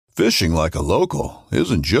Fishing like a local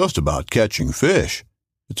isn't just about catching fish.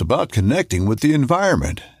 It's about connecting with the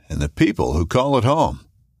environment and the people who call it home.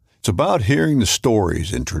 It's about hearing the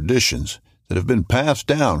stories and traditions that have been passed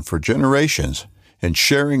down for generations and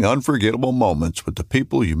sharing unforgettable moments with the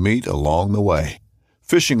people you meet along the way.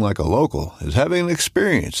 Fishing like a local is having an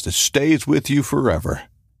experience that stays with you forever.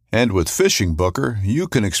 And with Fishing Booker, you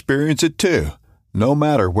can experience it too, no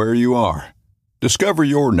matter where you are. Discover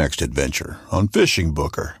your next adventure on Fishing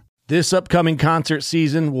Booker. This upcoming concert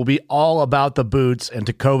season will be all about the boots, and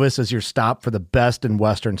Tecovas is your stop for the best in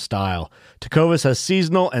Western style. Tecovas has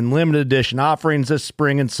seasonal and limited edition offerings this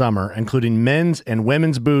spring and summer, including men's and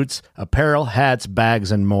women's boots, apparel, hats,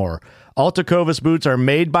 bags, and more. All Tecovas boots are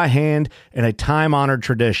made by hand in a time-honored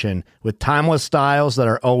tradition with timeless styles that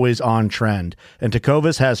are always on trend. And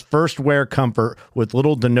Tecovas has first wear comfort with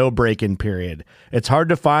little to no break-in period. It's hard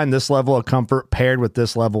to find this level of comfort paired with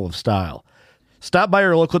this level of style. Stop by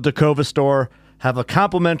your local Tecovas store, have a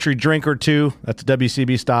complimentary drink or two, that's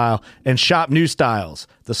WCB style, and shop new styles.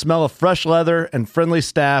 The smell of fresh leather and friendly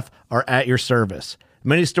staff are at your service.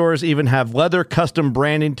 Many stores even have leather custom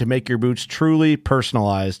branding to make your boots truly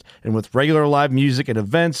personalized. And with regular live music and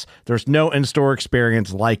events, there's no in-store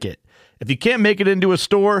experience like it. If you can't make it into a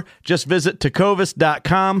store, just visit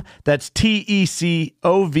tecovas.com. That's TECOVAS.com.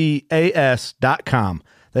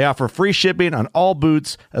 They offer free shipping on all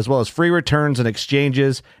boots, as well as free returns and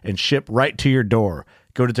exchanges, and ship right to your door.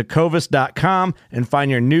 Go to tecovas.com and find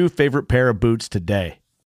your new favorite pair of boots today.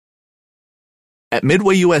 At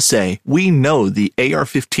Midway USA, we know the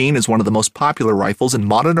AR-15 is one of the most popular rifles in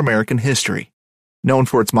modern American history. Known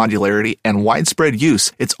for its modularity and widespread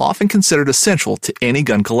use, it's often considered essential to any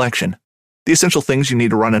gun collection. The essential things you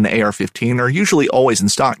need to run an AR-15 are usually always in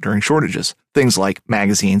stock during shortages, things like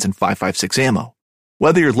magazines and 5.56 ammo.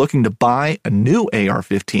 Whether you're looking to buy a new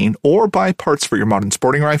AR-15 or buy parts for your modern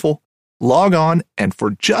sporting rifle, log on and for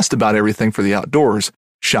just about everything for the outdoors,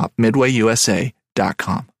 shop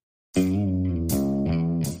MidwayUSA.com.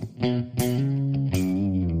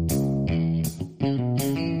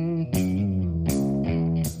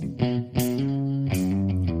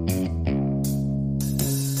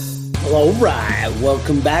 All right,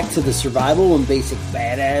 welcome back to the Survival and Basic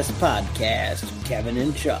Badass Podcast with Kevin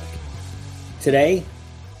and Chuck. Today,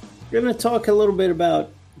 we're going to talk a little bit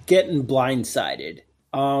about getting blindsided,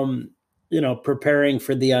 preparing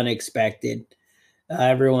for the unexpected.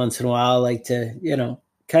 Every once in a while, I like to,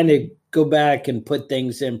 kind of go back and put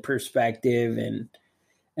things in perspective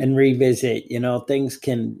and revisit. Things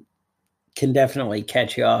can definitely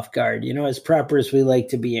catch you off guard. As preppers, we like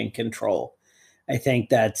to be in control. I think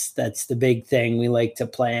that's the big thing. We like to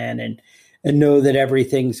plan and know that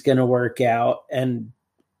everything's going to work out and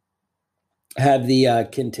have the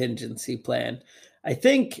contingency plan. I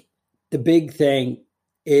think the big thing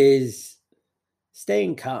is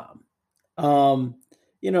staying calm.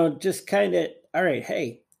 Just kind of, all right,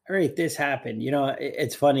 this happened.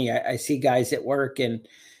 It's funny. I see guys at work and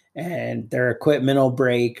their equipment will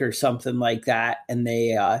break or something like that. And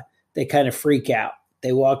they kind of freak out.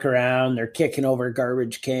 They walk around, they're kicking over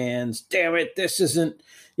garbage cans. Damn it, this isn't,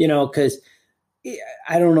 because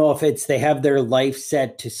I don't know if it's they have their life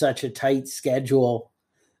set to such a tight schedule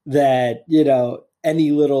that, any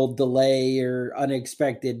little delay or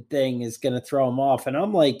unexpected thing is going to throw them off. And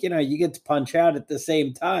I'm like, you get to punch out at the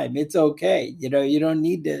same time. It's okay. You don't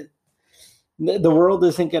need to, the world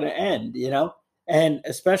isn't going to end, and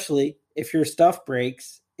especially if your stuff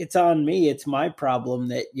breaks, it's on me. It's my problem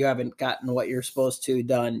that you haven't gotten what you're supposed to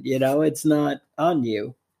done. It's not on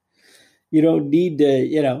you. You don't need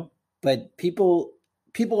to, but people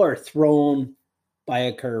are thrown by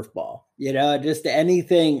a curveball, just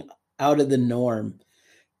anything out of the norm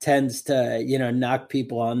tends to, knock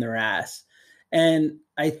people on their ass. And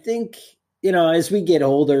I think, as we get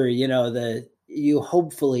older, you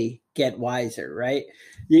hopefully get wiser, right?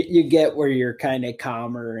 You get where you're kind of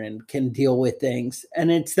calmer and can deal with things. And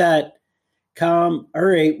it's that calm, all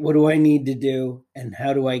right, what do I need to do? And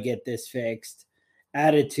how do I get this fixed?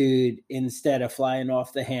 Attitude instead of flying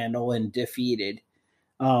off the handle and defeated.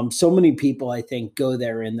 So many people, I think, go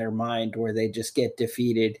there in their mind where they just get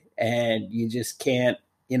defeated and you just can't,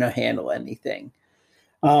 handle anything.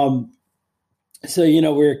 So, we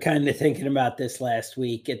were kind of thinking about this last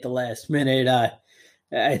week at the last minute.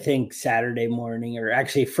 I think Saturday morning or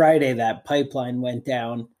actually Friday, that pipeline went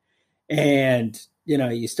down and,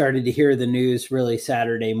 you started to hear the news really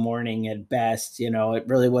Saturday morning at best. It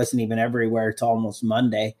really wasn't even everywhere. It's almost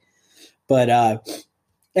Monday. But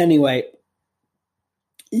anyway,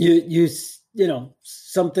 you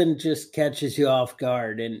something just catches you off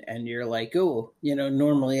guard and you're like, oh,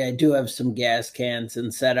 normally I do have some gas cans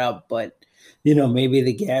and set up, but maybe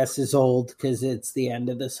the gas is old because it's the end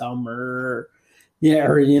of the summer, or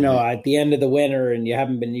at the end of the winter and you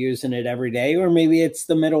haven't been using it every day, or maybe it's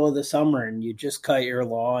the middle of the summer and you just cut your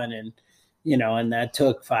lawn and and that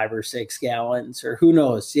took 5 or 6 gallons, or who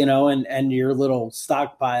knows, and your little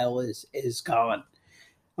stockpile is gone.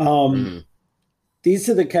 These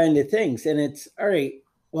are the kind of things. And it's all right.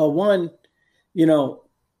 Well, one,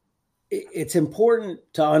 it's important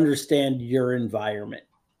to understand your environment.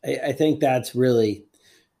 I think that's really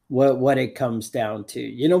what it comes down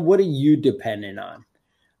to. What are you dependent on?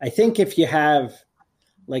 I think if you have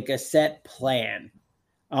like a set plan,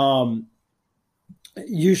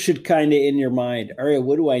 you should kind of in your mind, all right,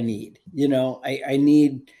 what do I need? I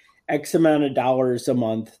need X amount of dollars a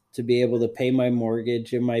month to be able to pay my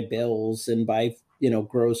mortgage and my bills and buy,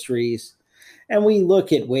 groceries. And we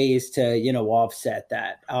look at ways to, offset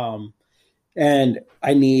that. And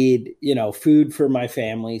I need, food for my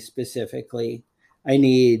family specifically. I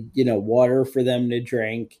need, water for them to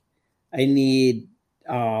drink. I need,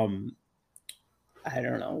 I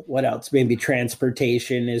don't know what else. Maybe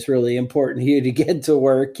transportation is really important to you to get to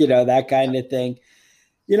work, that kind of thing.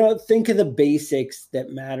 Think of the basics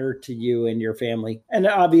that matter to you and your family. And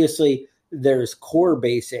obviously there's core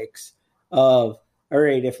basics of, all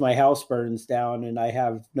right, if my house burns down and I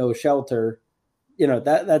have no shelter,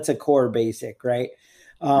 that's a core basic, right?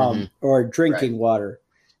 Or drinking water.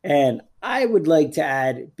 And I would like to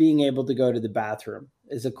add being able to go to the bathroom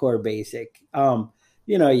is a core basic.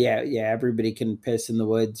 Everybody can piss in the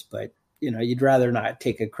woods, but you'd rather not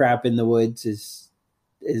take a crap in the woods is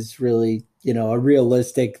really, a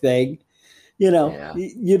realistic thing.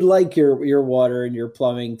 You'd like your water and your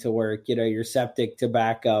plumbing to work, your septic to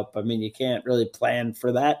back up. I mean, you can't really plan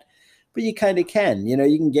for that, but you kind of can. You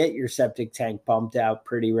can get your septic tank pumped out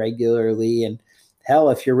pretty regularly. And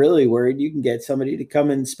hell, if you're really worried, you can get somebody to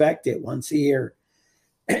come inspect it once a year.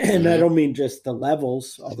 And I don't mean just the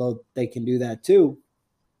levels, although they can do that too.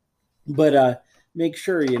 But make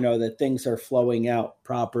sure, that things are flowing out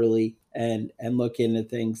properly and look into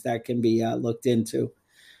things that can be looked into.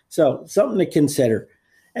 So something to consider.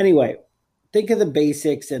 Anyway, think of the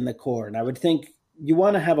basics and the core. And I would think you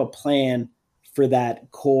want to have a plan for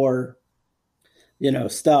that core,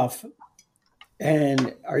 stuff.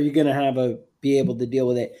 And are you going to be able to deal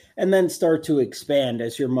with it? And then start to expand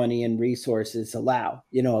as your money and resources allow,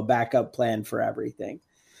 a backup plan for everything.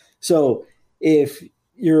 So if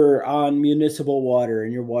you're on municipal water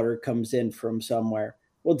and your water comes in from somewhere,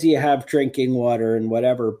 well, do you have drinking water and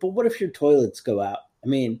whatever? But what if your toilets go out? I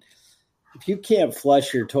mean, if you can't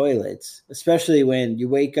flush your toilets, especially when you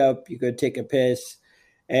wake up, you go take a piss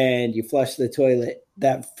and you flush the toilet,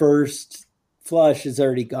 that first flush is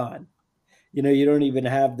already gone. You don't even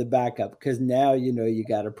have the backup because now, you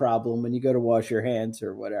got a problem when you go to wash your hands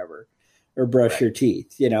or whatever, or brush your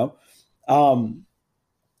teeth, and,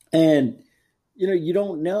 you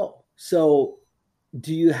don't know. So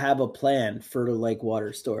do you have a plan for like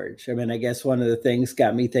water storage? I mean, I guess one of the things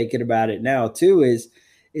got me thinking about it now too is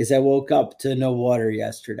I woke up to no water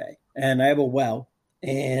yesterday and I have a well.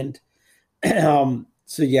 And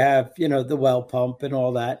so you have, the well pump and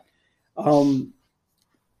all that.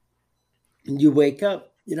 You wake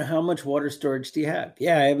up, how much water storage do you have?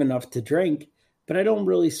 Yeah, I have enough to drink, but I don't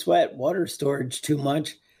really sweat water storage too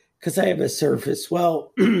much because I have a surface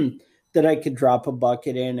well that I could drop a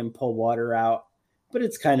bucket in and pull water out. But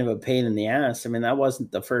it's kind of a pain in the ass. I mean, that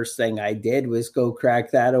wasn't the first thing I did was go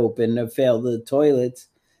crack that open to fill the toilets.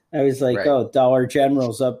 I was like, oh, Dollar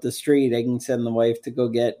General's up the street. I can send the wife to go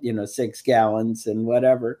get, 6 gallons and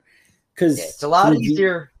whatever. Because it's a lot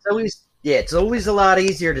easier. It's always a lot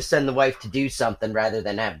easier to send the wife to do something rather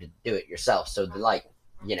than have to do it yourself. So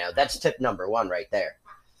that's tip number 1 right there.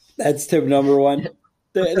 That's tip number 1.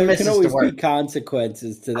 There can always be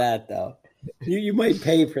consequences to that, though. You might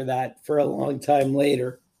pay for that for a long time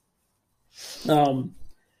later.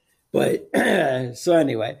 But so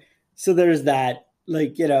anyway, so there's that.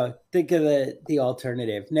 Like, think of the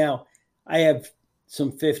alternative. Now, I have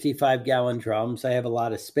some 55-gallon drums. I have a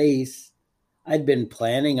lot of space. I'd been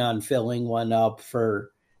planning on filling one up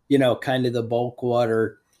for, kind of the bulk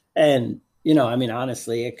water. And,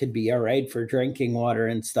 honestly, it could be all right for drinking water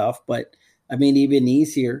and stuff. But, even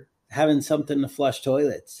easier, having something to flush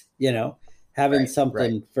toilets, having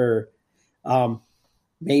something for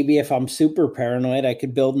maybe if I'm super paranoid, I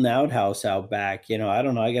could build an outhouse out back. I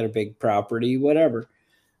don't know. I got a big property, whatever.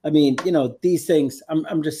 These things,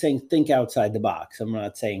 I'm just saying, think outside the box. I'm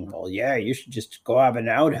not saying, well, yeah, you should just go have an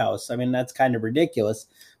outhouse. That's kind of ridiculous.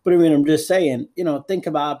 But I mean, I'm just saying, think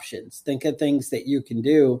of options, think of things that you can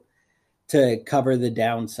do to cover the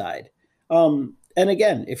downside. And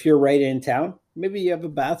again, if you're right in town, maybe you have a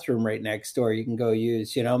bathroom right next door you can go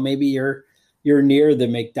use. Maybe you're near the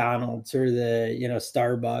McDonald's or the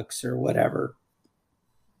Starbucks or whatever,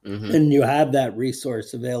 and you have that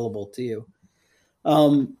resource available to you.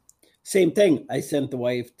 Same thing. I sent the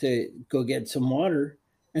wife to go get some water,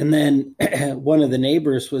 and then one of the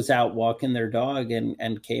neighbors was out walking their dog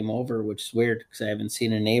and came over, which is weird because I haven't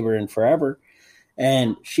seen a neighbor in forever.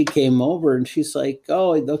 And she came over and she's like,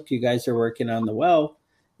 "Oh, look, you guys are working on the well.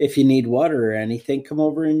 If you need water or anything, come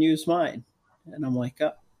over and use mine." And I'm like,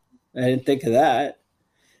 "Oh, I didn't think of that."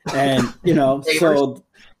 And, so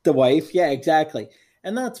the wife, yeah, exactly.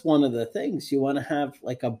 And that's one of the things. You want to have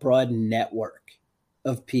like a broad network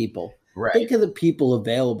of people. Right. Think of the people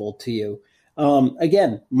available to you.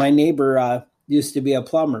 Again, my neighbor used to be a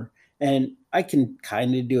plumber, and I can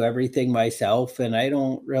kind of do everything myself, and I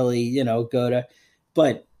don't really,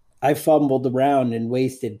 but I fumbled around and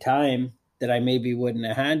wasted time that I maybe wouldn't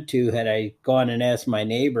have had to had I gone and asked my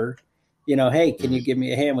neighbor, "Hey, can you give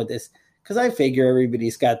me a hand with this?" Because I figure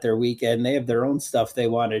everybody's got their weekend. They have their own stuff they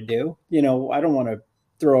want to do. I don't want to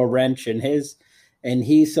throw a wrench in his. And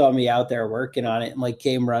he saw me out there working on it and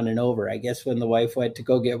came running over. I guess when the wife went to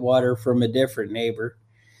go get water from a different neighbor,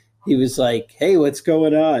 he was like, "Hey, what's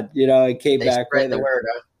going on?" I came back with the her. word,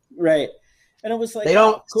 huh? Right. And it was like, they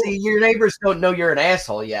don't cool. See, your neighbors don't know you're an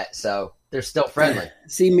asshole yet, so they're still friendly.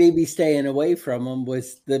 See, maybe staying away from them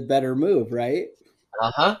was the better move, right?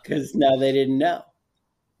 Because now they didn't know.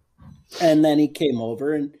 And then he came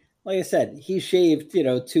over, and like I said, he shaved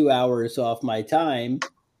 2 hours off my time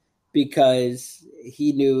because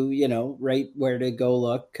he knew right where to go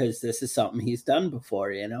look, because this is something he's done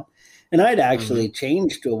before. And I'd actually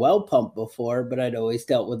changed to a well pump before, but I'd always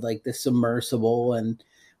dealt with the submersible, and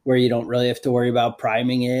where you don't really have to worry about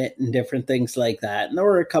priming it and different things like that. And there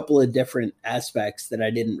were a couple of different aspects that I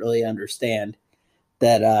didn't really understand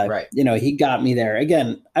that, he got me there.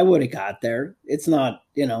 Again, I would have got there. It's not,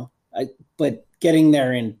 but getting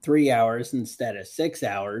there in 3 hours instead of 6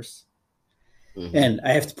 hours. And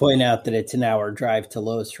I have to point out that it's an hour drive to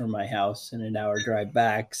Lowe's from my house and an hour drive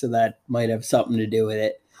back. So that might have something to do with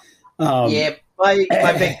it. Yeah.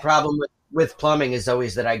 My big problem with plumbing is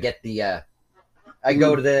always that I get I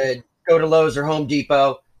go to Lowe's or Home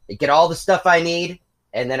Depot, I get all the stuff I need,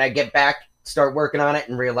 and then I get back, start working on it,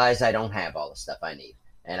 and realize I don't have all the stuff I need,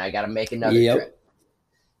 and I got to make another trip.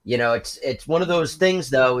 It's one of those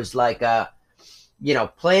things, though, is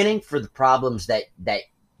planning for the problems that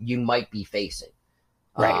you might be facing,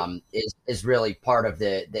 right? Is really part of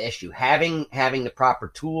the issue. Having the proper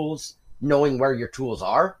tools, knowing where your tools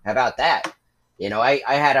are. How about that? I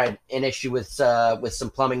had an issue with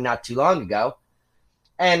some plumbing not too long ago.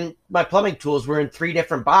 And my plumbing tools were in 3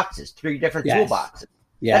 different boxes, 3 different toolboxes.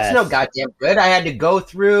 That's no goddamn good. I had to go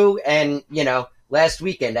through and, last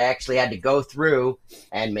weekend I actually had to go through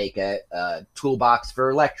and make a toolbox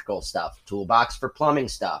for electrical stuff, toolbox for plumbing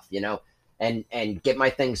stuff, and get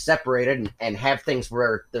my things separated and have things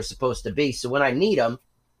where they're supposed to be. So when I need them,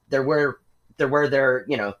 they're where they're,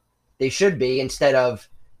 they should be, instead of,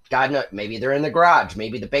 God knows, maybe they're in the garage,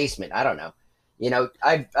 maybe the basement. I don't know.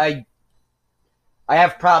 I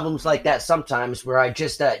have problems like that sometimes where I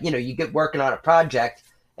just, you get working on a project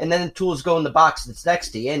and then the tools go in the box that's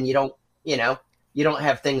next to you, and you don't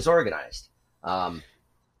have things organized.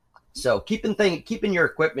 So keeping your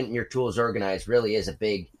equipment and your tools organized really is a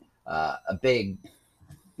big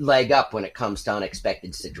leg up when it comes to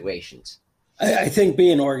unexpected situations. I think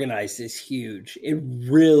being organized is huge. It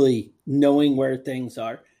really, knowing where things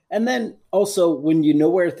are. And then also when you know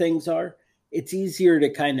where things are, it's easier to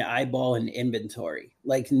kind of eyeball an inventory,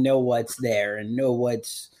 know what's there and know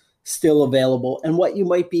what's still available and what you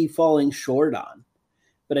might be falling short on.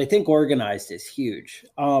 But I think organized is huge.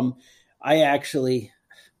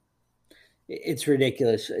 It's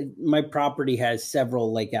ridiculous. My property has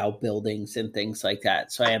several outbuildings and things like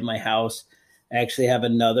that. So I have my house. I actually have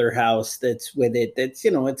another house that's with it. That's,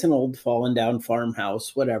 it's an old fallen down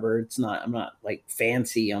farmhouse, whatever. I'm not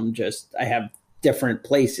fancy. I have different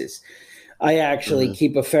places. I actually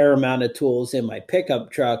keep a fair amount of tools in my pickup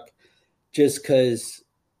truck just because,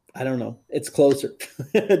 I don't know, it's closer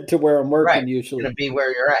to where I'm working usually. It's going to be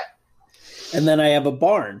where you're at. And then I have a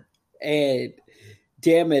barn. And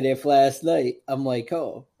damn it, if last night I'm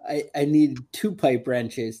I need 2 pipe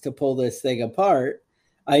wrenches to pull this thing apart.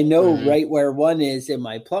 I know right where one is in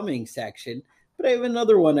my plumbing section, but I have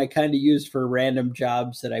another one I kind of use for random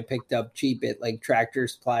jobs that I picked up cheap at Tractor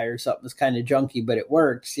Supply or something. It's kind of junky, but it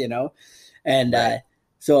works, And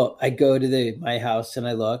So I go to my house and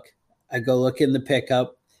I go look in the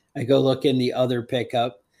pickup. I go look in the other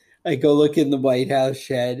pickup. I go look in the White House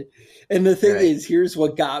shed. And the thing is, here's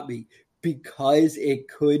what got me. Because it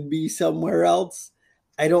could be somewhere else,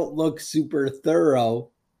 I don't look super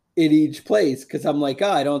thorough in each place because I'm like,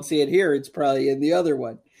 oh, I don't see it here. It's probably in the other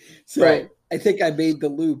one. So I think I made the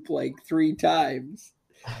loop like 3 times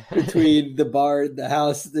between the barn, the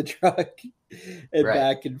house, the truck, and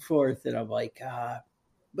back and forth. And I'm like,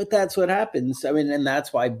 but that's what happens. I mean, and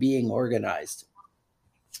that's why being organized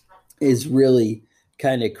is really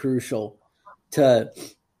kind of crucial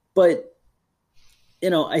but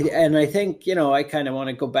I think, I kind of want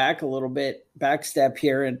to go back a little bit, back step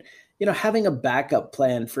here and, having a backup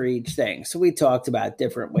plan for each thing. So we talked about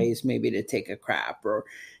different ways maybe to take a crap or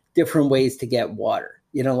different ways to get water.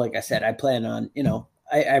 Like I said, I plan on,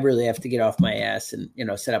 I really have to get off my ass and,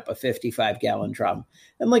 set up a 55-gallon drum.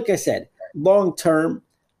 And like I said, long term,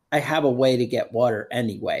 I have a way to get water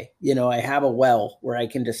anyway. I have a well where I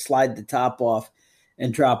can just slide the top off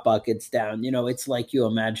and drop buckets down. It's like you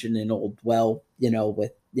imagine an old well,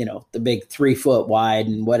 with, the big 3 foot wide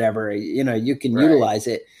and whatever, you can utilize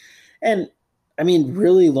it. And I mean,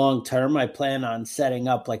 really long term, I plan on setting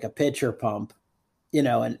up like a pitcher pump,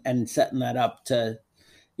 and setting that up to,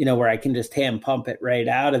 where I can just hand pump it right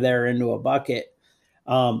out of there into a bucket.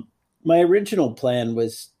 My original plan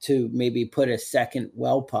was to maybe put a second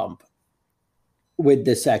well pump with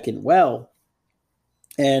the second well.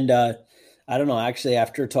 And I don't know, actually,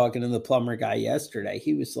 after talking to the plumber guy yesterday,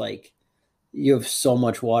 he was like, you have so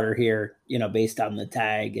much water here, based on the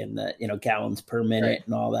tag and the, gallons per minute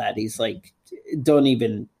and all that. He's like, don't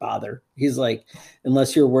even bother. He's like,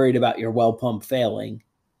 unless you're worried about your well pump failing,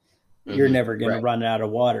 you're never going to run out of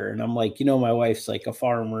water. And I'm like, my wife's like a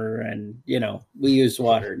farmer and, we use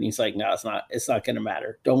water. And he's like, no, it's not going to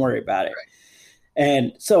matter. Don't worry about it.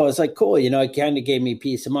 And so I was like, cool. It kind of gave me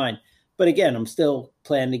peace of mind. But again, I'm still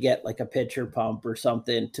planning to get like a pitcher pump or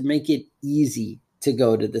something to make it easy to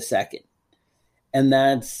go to the second. And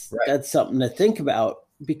that's something to think about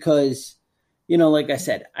because, like I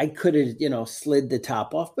said, I could have, slid the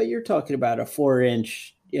top off, but you're talking about a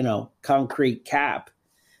 4-inch, concrete cap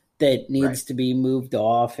that needs to be moved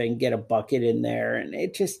off and get a bucket in there. And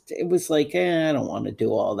it was like, I don't want to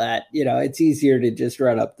do all that. It's easier to just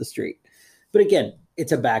run up the street. But again,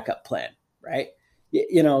 it's a backup plan, right?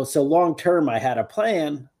 So long term, I had a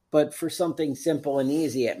plan, but for something simple and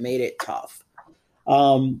easy, it made it tough.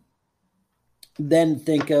 Then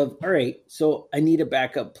think of, all right, so I need a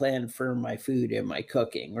backup plan for my food and my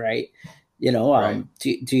cooking, right? Do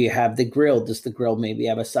you have the grill? Does the grill maybe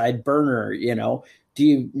have a side burner? Do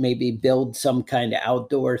you maybe build some kind of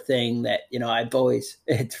outdoor thing that,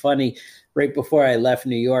 it's funny, right before I left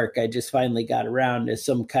New York, I just finally got around to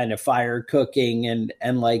some kind of fire cooking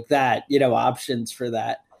and like that, options for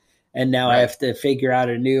that. And now I have to figure out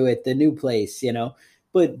at the new place,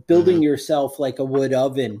 but building yourself like a wood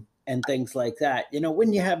oven and things like that,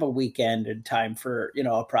 when you have a weekend and time for,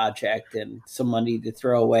 a project and some money to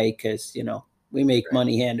throw away, cause we make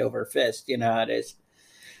money hand over fist, how it is.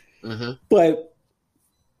 But,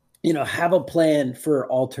 have a plan for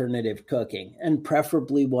alternative cooking and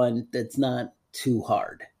preferably one that's not too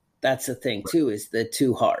hard. That's the thing too, is the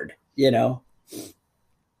too hard,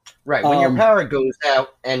 Right. When your power goes out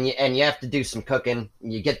and you have to do some cooking,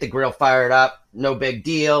 you get the grill fired up, no big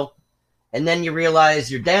deal. And then you realize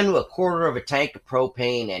you're down to a quarter of a tank of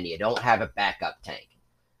propane and you don't have a backup tank.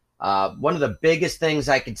 One of the biggest things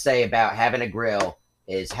I could say about having a grill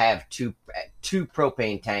is have two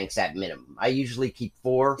propane tanks at minimum. I usually keep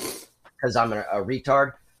 4 because I'm a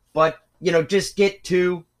retard. But, just get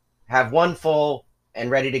 2, have 1 full and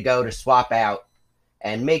ready to go to swap out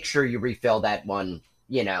and make sure you refill that one,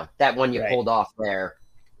 that one you pulled off there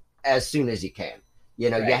as soon as you can. You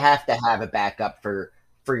have to have a backup for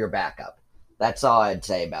your backup. That's all I'd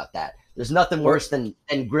say about that. There's nothing worse than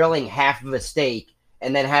grilling half of a steak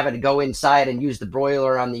and then having to go inside and use the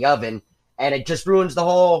broiler on the oven, and it just ruins the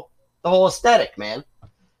whole aesthetic, man.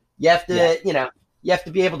 You have to, you have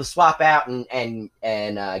to be able to swap out and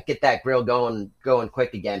get that grill going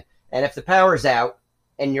quick again. And if the power's out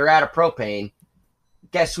and you're out of propane,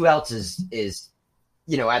 guess who else is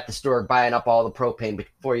at the store buying up all the propane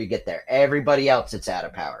before you get there? Everybody else that's out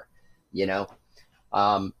of power,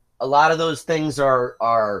 A lot of those things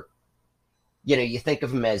are you think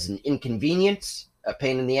of them as an inconvenience, a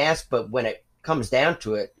pain in the ass, but when it comes down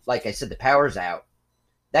to it, like I said, the power's out.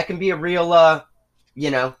 That can be a real,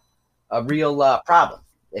 problem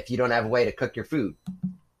if you don't have a way to cook your food.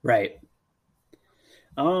 Right.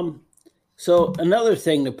 So another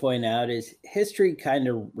thing to point out is history kind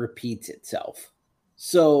of repeats itself.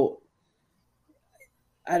 So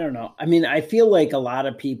I don't know. I mean, I feel like a lot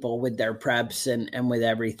of people with their preps and with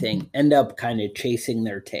everything end up kind of chasing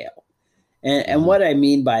their tail. And what I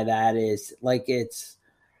mean by that is like it's,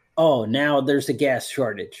 oh, now there's a gas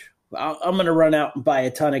shortage. I'm going to run out and buy a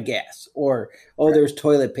ton of gas. Or, oh, there's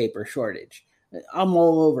toilet paper shortage. I'm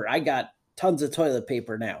all over. I got tons of toilet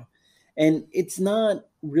paper now. And it's not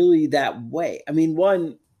really that way. I mean,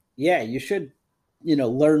 one, yeah, you should,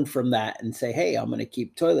 learn from that and say, hey, I'm going to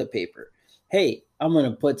keep toilet paper. Hey, I'm going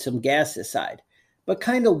to put some gas aside. But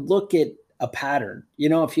kind of look at a pattern.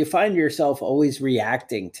 If you find yourself always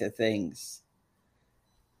reacting to things,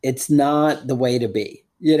 it's not the way to be.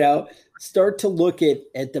 Start to look at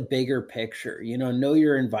the bigger picture, know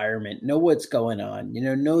your environment, know what's going on,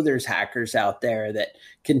 know there's hackers out there that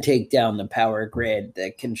can take down the power grid,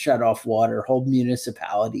 that can shut off water, hold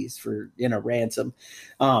municipalities for, ransom.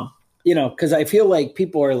 Because I feel like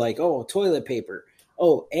people are like, oh, toilet paper,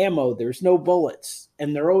 oh, ammo, there's no bullets.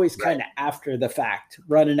 And they're always kind of after the fact,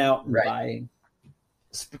 running out and buying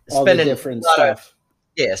all the different stuff.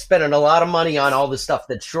 Spending a lot of money on all the stuff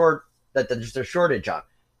that there's a shortage on.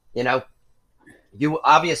 You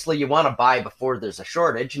obviously you want to buy before there's a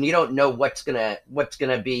shortage, and you don't know what's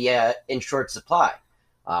gonna be in short supply.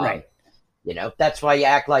 Right. That's why you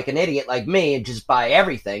act like an idiot like me and just buy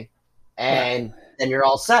everything, and then you're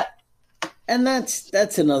all set. And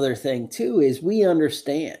that's another thing too, is we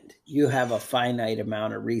understand you have a finite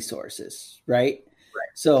amount of resources, right?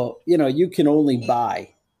 So, you can only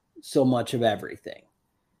buy so much of everything.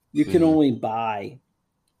 You can only buy,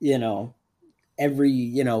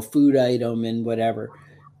 every, food item and whatever.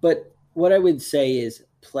 But what I would say is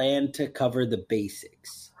plan to cover the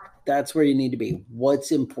basics. That's where you need to be.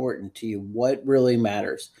 What's important to you? What really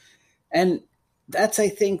matters? And that's, I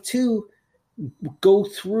think, too, go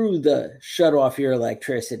through the shut off your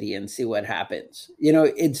electricity and see what happens.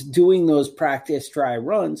 It's doing those practice dry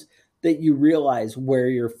runs that you realize where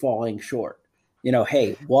you're falling short.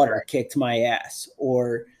 Hey, water kicked my ass.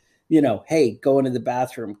 Or, hey, going to the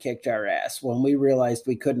bathroom kicked our ass. When we realized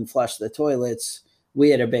we couldn't flush the toilets,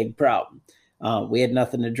 we had a big problem. We had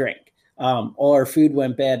nothing to drink. All our food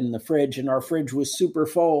went bad in the fridge, and our fridge was super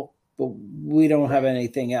full, but we don't have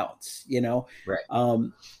anything else,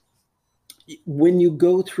 When you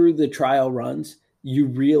go through the trial runs, you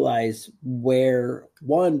realize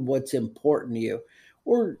what's important to you.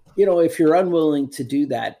 Or, if you're unwilling to do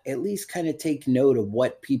that, at least kind of take note of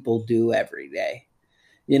what people do every day.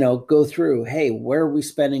 Go through, hey, where are we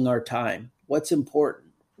spending our time? What's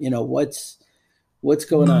important? What's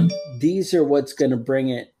going on? These are what's going to bring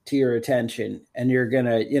it to your attention. And you're going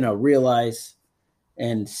to, realize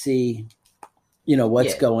and see,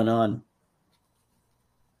 what's going on.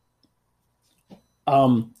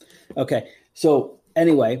 Okay. So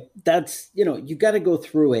anyway, that's, you got to go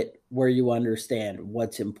through it where you understand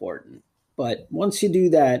what's important. But once you do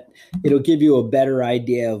that, it'll give you a better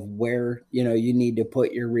idea of where, you need to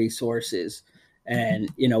put your resources and,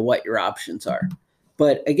 what your options are.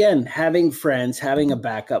 But again, having friends, having a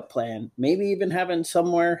backup plan, maybe even having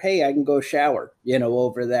somewhere, hey, I can go shower,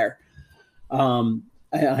 over there.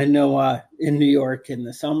 I know in New York in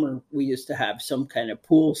the summer, we used to have some kind of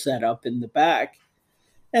pool set up in the back.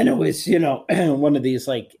 And it was, one of these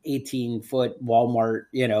like 18-foot Walmart,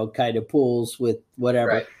 kind of pools with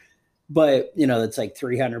whatever. Right. But, that's like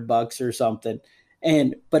 $300 or something.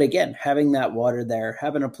 But again, having that water there,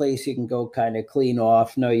 having a place you can go kind of clean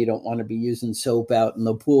off. No, you don't want to be using soap out in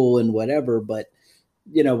the pool and whatever. But,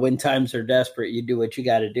 when times are desperate, you do what you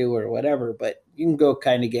got to do or whatever. But you can go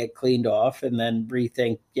kind of get cleaned off and then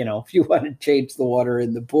rethink, if you want to change the water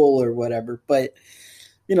in the pool or whatever. But,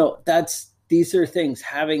 these are things,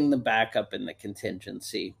 having the backup and the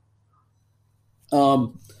contingency.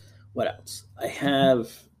 What else? I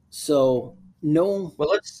have, Well,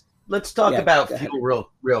 let's talk about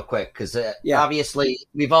fuel real quick, because obviously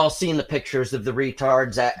we've all seen the pictures of the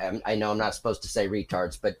retards. I know I'm not supposed to say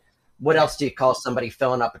retards, but what else do you call somebody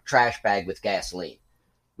filling up a trash bag with gasoline?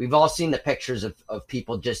 We've all seen the pictures of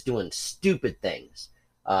people just doing stupid things.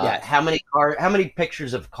 How many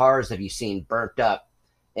pictures of cars have you seen burnt up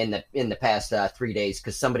in the past 3 days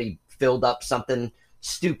because somebody filled up something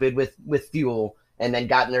stupid with fuel and then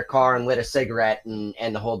got in their car and lit a cigarette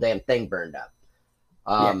and the whole damn thing burned up?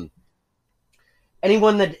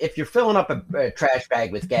 Anyone that, if you're filling up a trash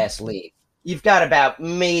bag with gasoline, you've got about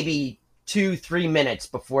maybe 2-3 minutes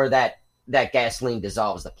before that gasoline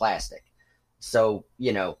dissolves the plastic. So,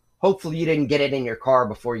 hopefully you didn't get it in your car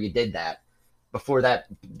before you did that, before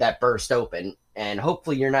that burst open. And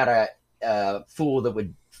hopefully you're not a fool that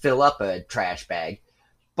would fill up a trash bag.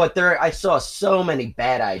 but I saw so many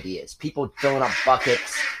bad ideas. People filling up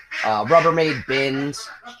buckets, Rubbermaid bins,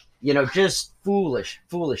 just foolish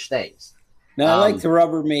things. No, I like the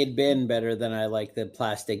Rubbermaid bin better than I like the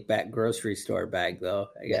plastic grocery store bag, though.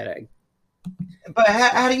 But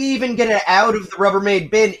how do you even get it out of the Rubbermaid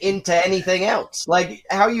bin into anything else? Like,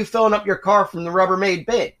 how are you filling up your car from the Rubbermaid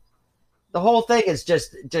bin? The whole thing is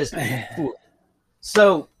just foolish.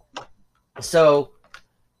 So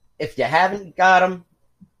if you haven't got them,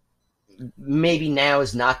 maybe now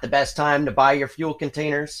is not the best time to buy your fuel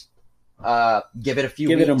containers. Give it a few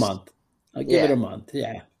weeks. Give it a month. I'll give it a month,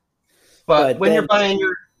 yeah. But when you're buying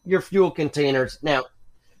your fuel containers, now,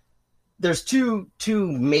 there's two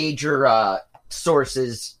major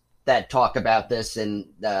sources that talk about this in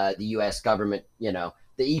the U.S. government. The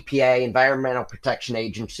EPA, Environmental Protection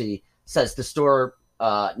Agency, says to store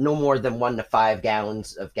no more than 1 to 5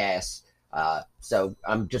 gallons of gas. So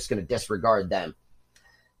I'm just going to disregard them.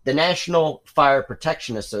 The National Fire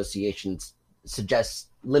Protection Association suggests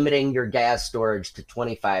limiting your gas storage to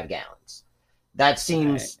 25 gallons. That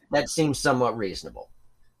seems somewhat reasonable.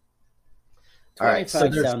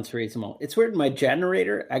 25 sounds reasonable. It's weird. My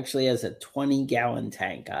generator actually has a 20-gallon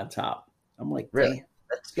tank on top. I'm like, really?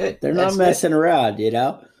 That's good. They're not messing around,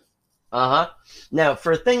 Uh-huh. Now,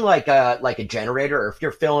 for a thing like a generator, or if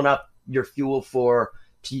you're filling up your fuel for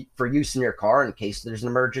use in your car in case there's an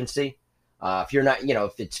emergency, if you're not,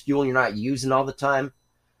 if it's fuel you're not using all the time,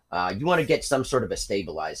 you want to get some sort of a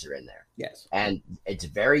stabilizer in there. Yes. And it's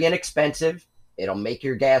very inexpensive. It'll make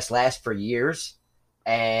your gas last for years,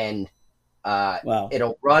 and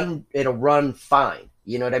it'll run fine.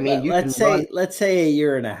 You know what I mean? Well, let's say a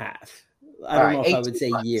year and a half. I don't know if I would say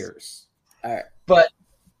months. Years. All right.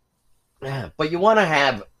 But you want to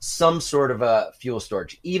have some sort of a fuel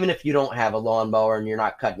storage, even if you don't have a lawnmower and you're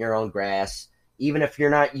not cutting your own grass, even if you're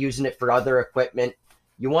not using it for other equipment,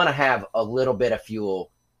 you want to have a little bit of fuel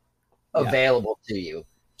available to you,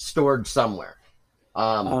 stored somewhere.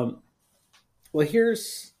 Well,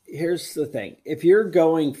 here's the thing. If you're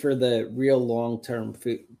going for the real long-term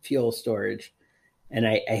fuel storage, and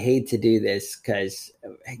I hate to do this because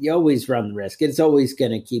you always run the risk. It's always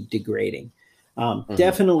going to keep degrading.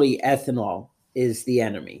 Definitely ethanol is the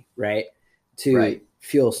enemy, right? To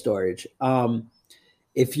fuel storage.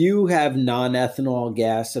 If you have non-ethanol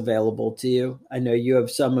gas available to you, I know you have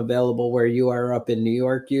some available where you are up in New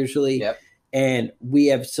York usually. Yep. And we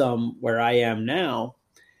have some where I am now.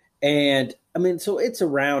 And I mean, so it's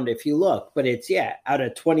around if you look, but it's, out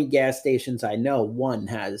of 20 gas stations, I know one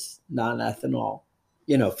has non-ethanol,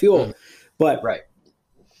 fuel, but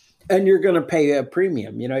and you're going to pay a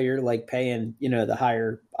premium, you're like paying, the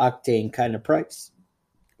higher octane kind of price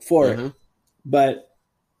for it. But,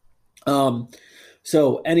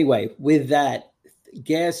 so anyway, with that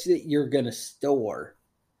gas that you're going to store,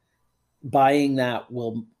 buying that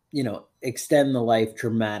will, extend the life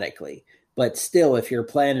dramatically. But still, if you're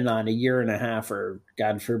planning on a year and a half or,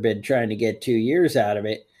 God forbid, trying to get 2 years out of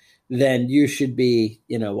it, then you should be,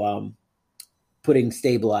 putting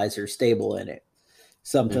stable in it,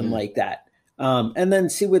 something like that. And then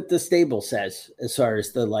see what the stable says as far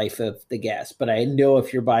as the life of the gas. But I know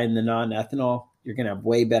if you're buying the non-ethanol, you're going to have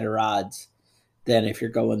way better odds than if you're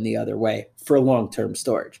going the other way for long-term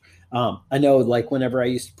storage. I know, like, whenever I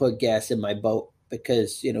used to put gas in my boat,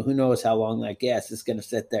 because, who knows how long that gas is going to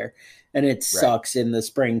sit there. And it sucks in the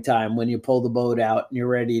springtime when you pull the boat out and you're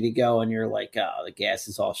ready to go and you're like, oh, the gas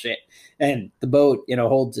is all shit. And the boat,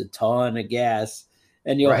 holds a ton of gas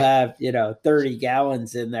and you'll have, 30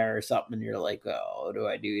 gallons in there or something. And you're like, oh, what do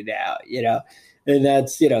I do now? And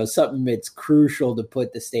that's, something that's crucial to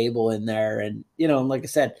put the stable in there. And, and like I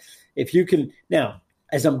said, if you can now,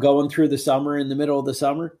 as I'm going through the summer, in the middle of the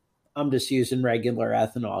summer, I'm just using regular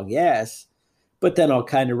ethanol gas. But then I'll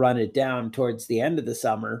kind of run it down towards the end of the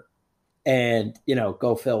summer and,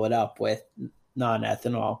 go fill it up with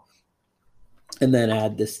non-ethanol and then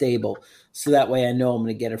add the stable. So that way I know I'm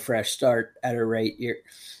going to get a fresh start at a rate year,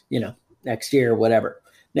 next year or whatever.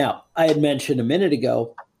 Now, I had mentioned a minute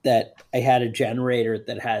ago that I had a generator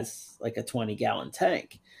that has like a 20-gallon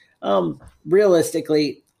tank.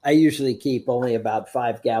 Realistically, I usually keep only about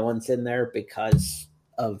 5 gallons in there because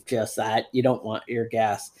of just that. You don't want your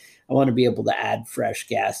gas. I want to be able to add fresh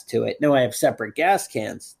gas to it. Now I have separate gas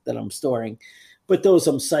cans that I'm storing, but those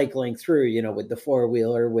I'm cycling through, with the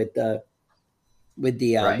 4-wheeler, with the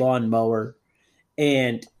lawnmower.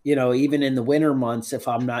 And, even in the winter months, if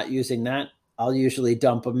I'm not using that, I'll usually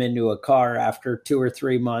dump them into a car after 2 or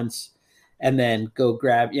 3 months and then go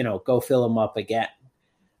grab, go fill them up again.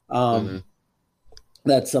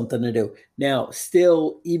 That's something to do. Now,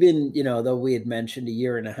 still, even, though we had mentioned a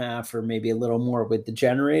year and a half or maybe a little more with the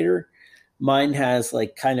generator, mine has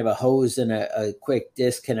like kind of a hose and a quick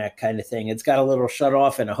disconnect kind of thing. It's got a little shut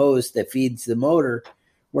off and a hose that feeds the motor,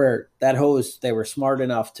 where that hose, they were smart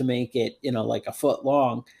enough to make it, like a foot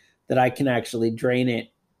long, that I can actually drain it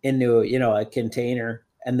into, a container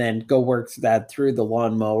and then go work that through the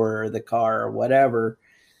lawnmower or the car or whatever.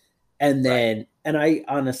 And then, and I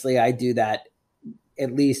honestly, I do that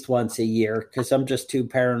at least once a year because I'm just too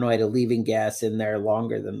paranoid of leaving gas in there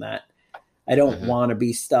longer than that. I don't want to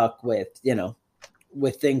be stuck with,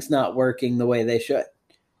 with things not working the way they should.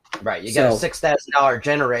 Right. You got a $6,000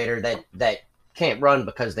 generator that can't run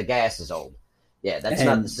because the gas is old. Yeah, that's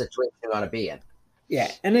not the situation you want to be in. Yeah,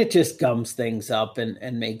 and it just gums things up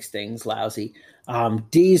and makes things lousy.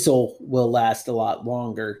 Diesel will last a lot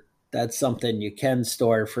longer. That's something you can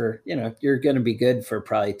store for, you're going to be good for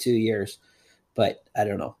probably 2 years. But I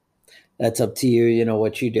don't know. That's up to you,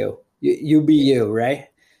 what you do. You be you, right?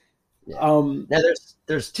 Yeah. Now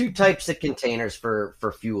there's two types of containers for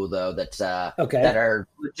fuel though that are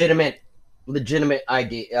legitimate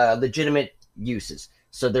uses.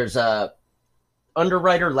 So there's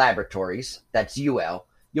Underwriter Laboratories, that's UL.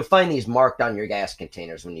 You'll find these marked on your gas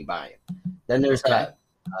containers when you buy them. Then there's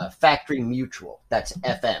Factory Mutual, that's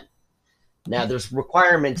FM. Now there's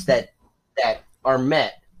requirements that are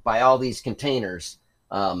met by all these containers.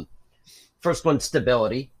 First one,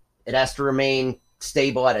 stability. It has to remain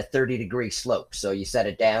stable at a 30-degree slope. So you set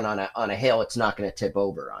it down on a hill, it's not going to tip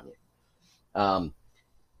over on you.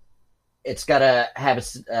 It's got to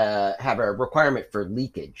have a requirement for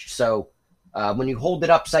leakage. So when you hold it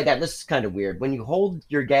upside down, this is kind of weird. When you hold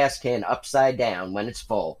your gas can upside down when it's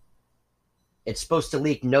full, it's supposed to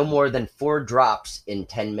leak no more than 4 drops in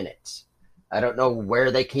 10 minutes. I don't know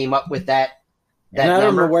where they came up with that. And I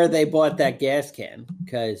don't know where they bought that gas can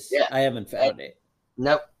because I haven't found it.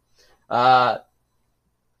 Nope.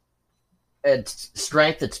 Its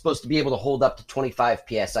strength, it's supposed to be able to hold up to 25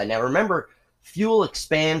 psi. Now remember, fuel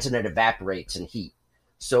expands and it evaporates in heat.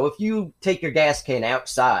 So if you take your gas can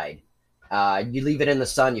outside, you leave it in the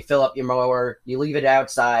sun, you fill up your mower, you leave it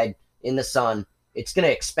outside in the sun, it's going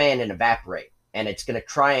to expand and evaporate. And it's going to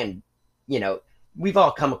try and, we've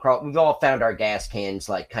all found our gas cans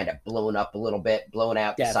like kind of blown up a little bit, blown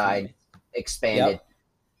out the side, expanded.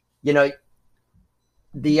 Yep.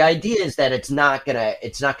 The idea is that it's not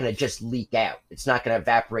gonna just leak out. It's not gonna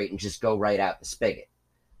evaporate and just go right out the spigot.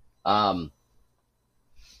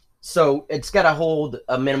 So it's got to hold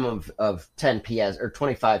a minimum of 10 ps or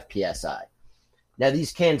 25 psi. Now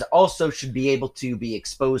these cans also should be able to be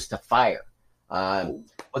exposed to fire.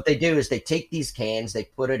 What they do is they take these cans, they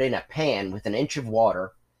put it in a pan with an inch of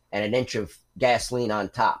water and an inch of gasoline on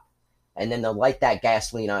top, and then they'll light that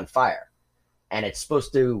gasoline on fire. And it's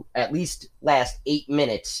supposed to at least last 8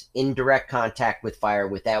 minutes in direct contact with fire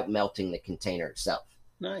without melting the container itself.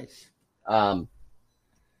 Nice.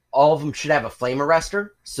 All of them should have a flame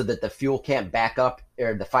arrestor so that the fuel can't back up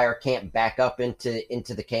or the fire can't back up into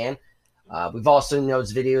the can. We've all seen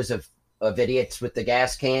those videos of idiots with the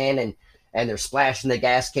gas can and they're splashing the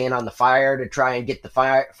gas can on the fire to try and get the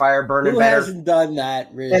fire burning better. Who hasn't done that,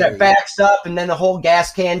 really? And it backs up, and then the whole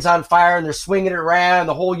gas can's on fire, and they're swinging it around,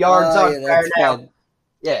 the whole yard's on fire now. Fun.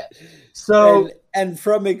 Yeah. So, and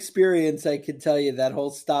from experience, I can tell you that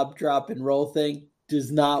whole stop, drop, and roll thing does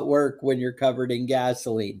not work when you're covered in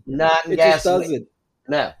gasoline. Not in gasoline. Just doesn't.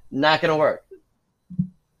 No, not going to work.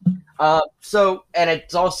 And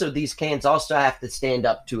it's also, these cans also have to stand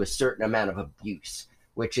up to a certain amount of abuse,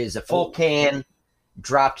 which is a full can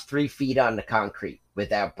dropped 3 feet on the concrete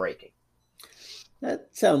without breaking. That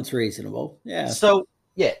sounds reasonable. Yeah. So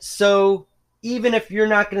even if you're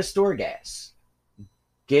not going to store gas,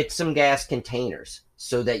 get some gas containers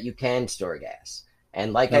so that you can store gas.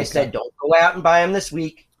 And like I said, don't go out and buy them this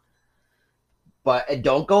week. But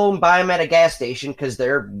don't go and buy them at a gas station because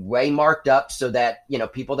they're way marked up so that,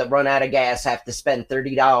 people that run out of gas have to spend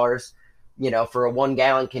 $30 for a 1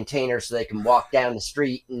 gallon container so they can walk down the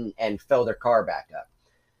street and fill their car back up.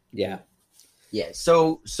 Yeah. Yeah.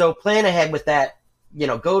 So plan ahead with that.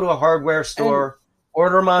 Go to a hardware store,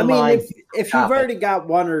 order them online. I mean, if you've already got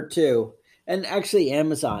 1 or 2, and actually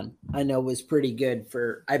Amazon, I know was pretty good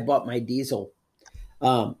I bought my diesel.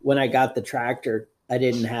 When I got the tractor, I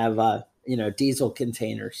didn't have, diesel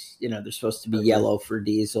containers. They're supposed to be yellow for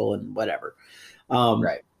diesel and whatever.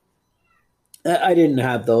 Right. I didn't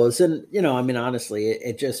have those. And, honestly,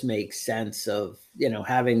 it just makes sense of,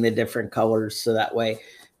 having the different colors. So that way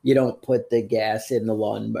you don't put the gas in the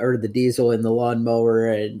lawn or the diesel in the lawnmower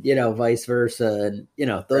and, vice versa.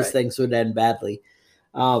 And, those things would end badly.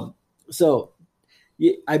 So,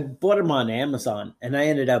 I bought them on Amazon, and I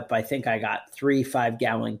ended up, I think I got 3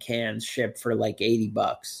 5-gallon cans shipped for like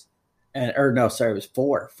 $80. Or no, sorry, it was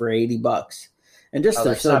 4 for $80. And just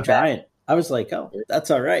they're so giant. I was like, oh,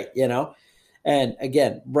 that's all right, And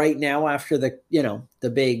again, right now after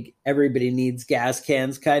the big everybody needs gas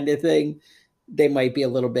cans kind of thing, they might be a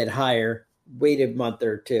little bit higher. Wait a month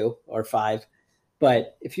or 2 or 5.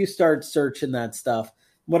 But if you start searching that stuff,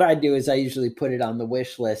 what I do is I usually put it on the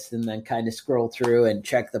wish list and then kind of scroll through and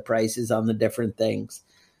check the prices on the different things.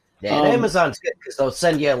 Yeah, and Amazon's good because they'll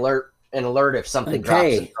send you an alert if something drops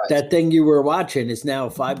in price. That thing you were watching is now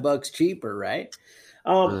 $5 cheaper, right?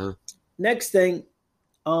 Next thing,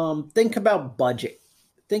 think about budget.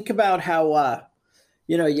 Think about how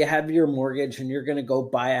you have your mortgage and you're going to go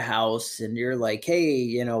buy a house and you're like,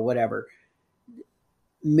 hey, whatever.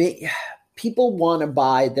 People want to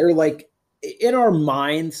buy. They're like, in our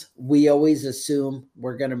minds, we always assume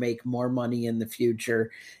we're going to make more money in the future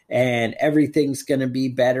and everything's going to be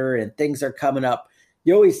better and things are coming up.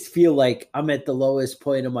 You always feel like I'm at the lowest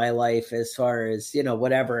point of my life as far as,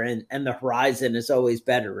 whatever. And the horizon is always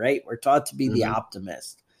better, right? We're taught to be the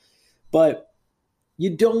optimist. But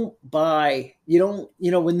you don't buy,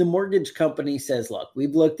 when the mortgage company says, look,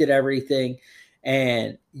 we've looked at everything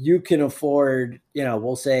and you can afford,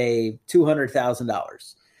 we'll say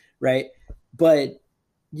 $200,000, right? But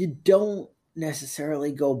you don't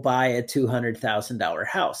necessarily go buy a $200,000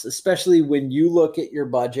 house, especially when you look at your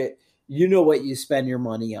budget, what you spend your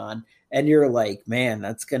money on, and you're like, man,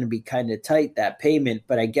 that's going to be kind of tight, that payment,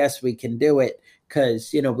 but I guess we can do it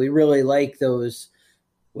because, we really like those,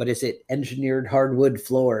 engineered hardwood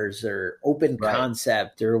floors or open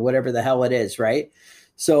concept or whatever the hell it is, right?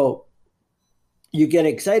 So you get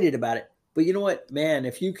excited about it. But you know what, man,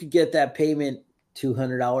 if you could get that payment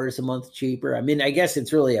 $200 a month cheaper, I mean, I guess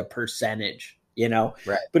it's really a percentage,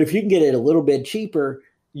 Right. But if you can get it a little bit cheaper,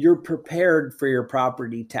 you're prepared for your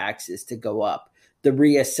property taxes to go up, the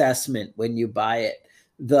reassessment when you buy it,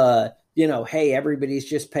 hey, everybody's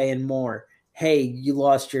just paying more. Hey, you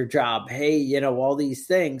lost your job. Hey, all these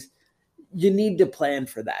things. You need to plan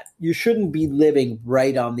for that. You shouldn't be living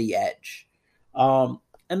right on the edge. And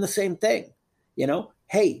the same thing,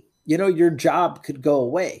 hey, your job could go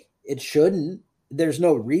away. It shouldn't. There's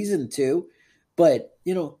no reason to, but,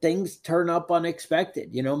 things turn up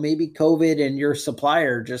unexpected. Maybe COVID and your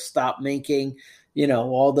supplier just stop making,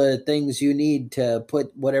 all the things you need to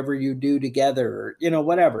put whatever you do together or,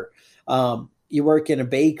 whatever. You work in a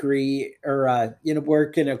bakery or,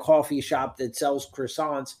 work in a coffee shop that sells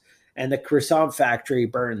croissants and the croissant factory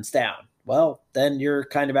burns down. Well, then you're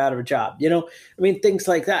kind of out of a job, things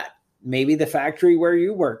like that. Maybe the factory where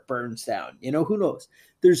you work burns down, who knows?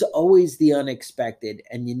 There's always the unexpected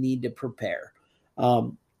and you need to prepare.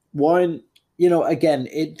 Again,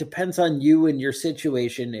 it depends on you and your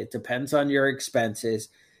situation. It depends on your expenses,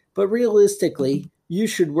 but realistically, you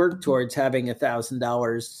should work towards having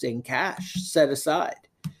 $1,000 in cash set aside,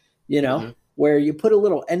 where you put a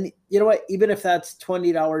little, and you know what, even if that's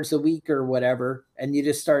 $20 a week or whatever, and you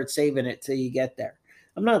just start saving it till you get there.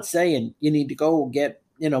 I'm not saying you need to go get,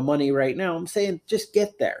 money right now. I'm saying just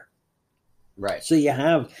get there. Right. So you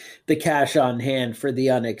have the cash on hand for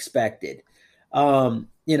the unexpected,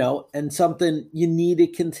 and something you need a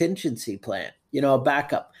contingency plan, a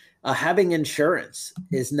backup. Having insurance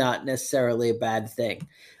is not necessarily a bad thing.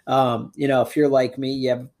 If you're like me, you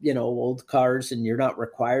have, old cars and you're not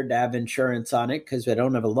required to have insurance on it because I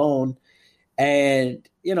don't have a loan. And,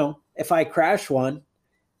 if I crash one,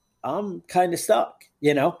 I'm kind of stuck,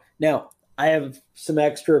 Now, I have some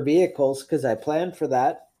extra vehicles because I planned for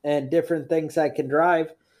that and different things I can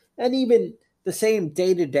drive. And even the same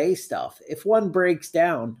day-to-day stuff. If one breaks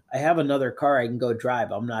down, I have another car I can go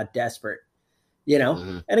drive. I'm not desperate,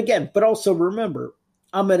 And again, but also remember,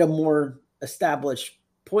 I'm at a more established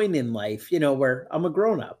point in life, where I'm a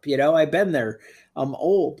grown-up, I've been there. I'm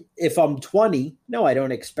old. If I'm 20, no, I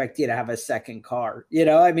don't expect you to have a second car.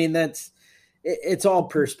 It's all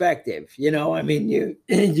perspective, you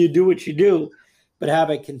you do what you do, but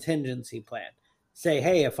have a contingency plan. Say,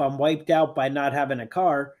 hey, if I'm wiped out by not having a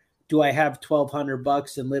car, do I have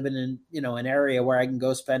 $1,200 and living in, an area where I can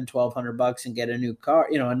go spend $1,200 and get a new car,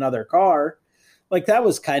 another car? Like that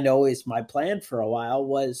was kind of always my plan for a while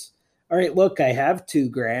was, all right, look, I have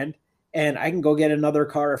 $2,000 and I can go get another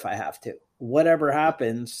car if I have to. Whatever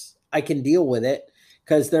happens, I can deal with it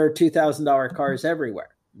because there are $2,000 cars everywhere.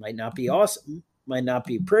 Might not be awesome, might not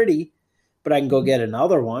be pretty, but I can go get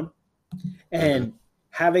another one. And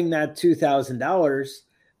having that $2,000,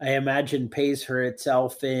 I imagine pays for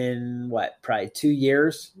itself in probably 2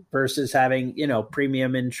 years versus having,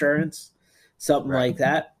 premium insurance, something like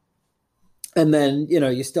that. And then,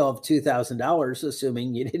 you still have $2,000,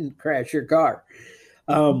 assuming you didn't crash your car.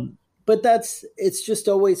 But it's just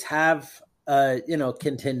always have a,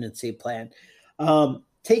 contingency plan.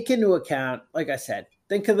 Take into account, like I said,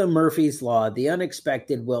 think of the Murphy's Law. The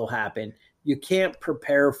unexpected will happen. You can't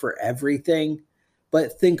prepare for everything,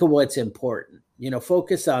 but think of what's important.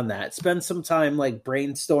 Focus on that. Spend some time like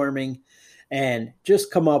brainstorming and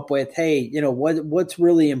just come up with, hey, what's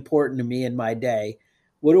really important to me in my day?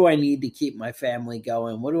 What do I need to keep my family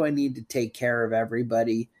going? What do I need to take care of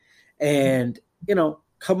everybody? And,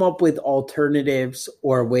 come up with alternatives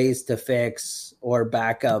or ways to fix or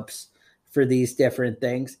backups for these different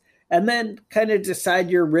things. And then kind of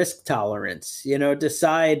decide your risk tolerance,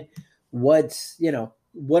 decide what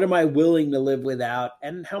am I willing to live without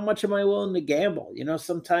and how much am I willing to gamble?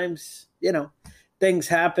 Sometimes, things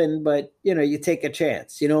happen, but you take a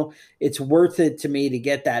chance. It's worth it to me to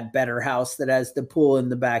get that better house that has the pool in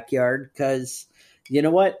the backyard because you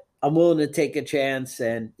know what? I'm willing to take a chance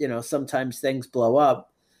and, sometimes things blow up,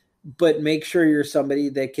 but make sure you're somebody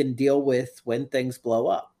that can deal with when things blow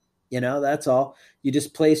up. That's all. You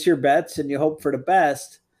just place your bets and you hope for the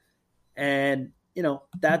best. And,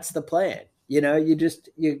 that's the plan. You just,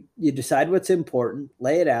 you decide what's important,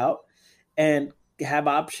 lay it out and have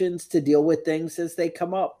options to deal with things as they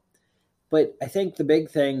come up. But I think the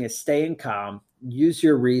big thing is staying calm, use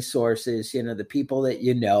your resources, the people that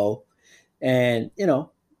and,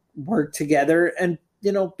 work together and,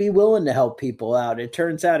 be willing to help people out. It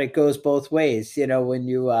turns out it goes both ways. When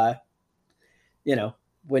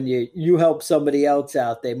when you help somebody else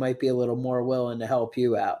out, they might be a little more willing to help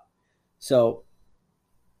you out. So,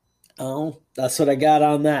 that's what I got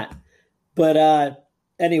on that. But,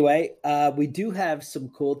 anyway, we do have some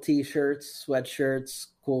cool t-shirts, sweatshirts,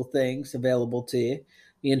 cool things available to you.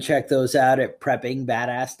 You can check those out at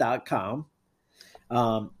preppingbadass.com.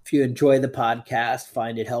 If you enjoy the podcast,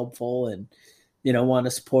 find it helpful and, want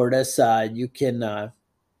to support us, you can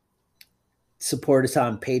support us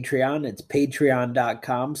on Patreon. It's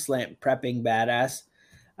patreon.com/preppingbadass.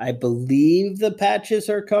 I believe the patches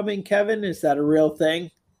are coming, Kevin. Is that a real thing?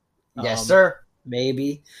 Yes, sir.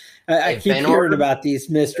 Maybe. I keep hearing about these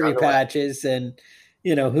mystery patches and,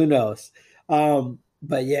 who knows.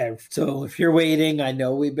 But yeah, so if you're waiting, I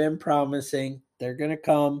know we've been promising they're going to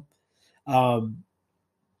come. And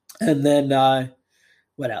then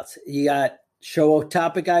what else? You got show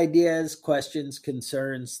topic ideas, questions,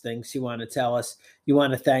 concerns, things you want to tell us. You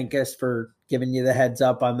want to thank us for giving you the heads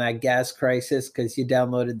up on that gas crisis because you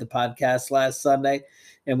downloaded the podcast last Sunday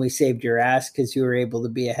and we saved your ass because you were able to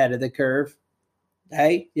be ahead of the curve.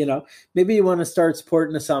 Hey, maybe you want to start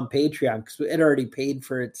supporting us on Patreon because it already paid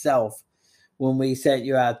for itself when we sent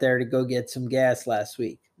you out there to go get some gas last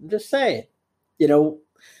week. I'm just saying, you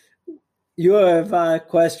have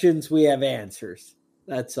questions, we have answers.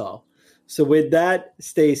 That's all. So with that,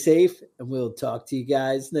 stay safe, and we'll talk to you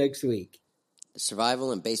guys next week. The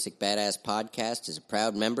Survival and Basic Badass Podcast is a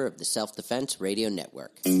proud member of the Self-Defense Radio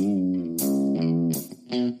Network.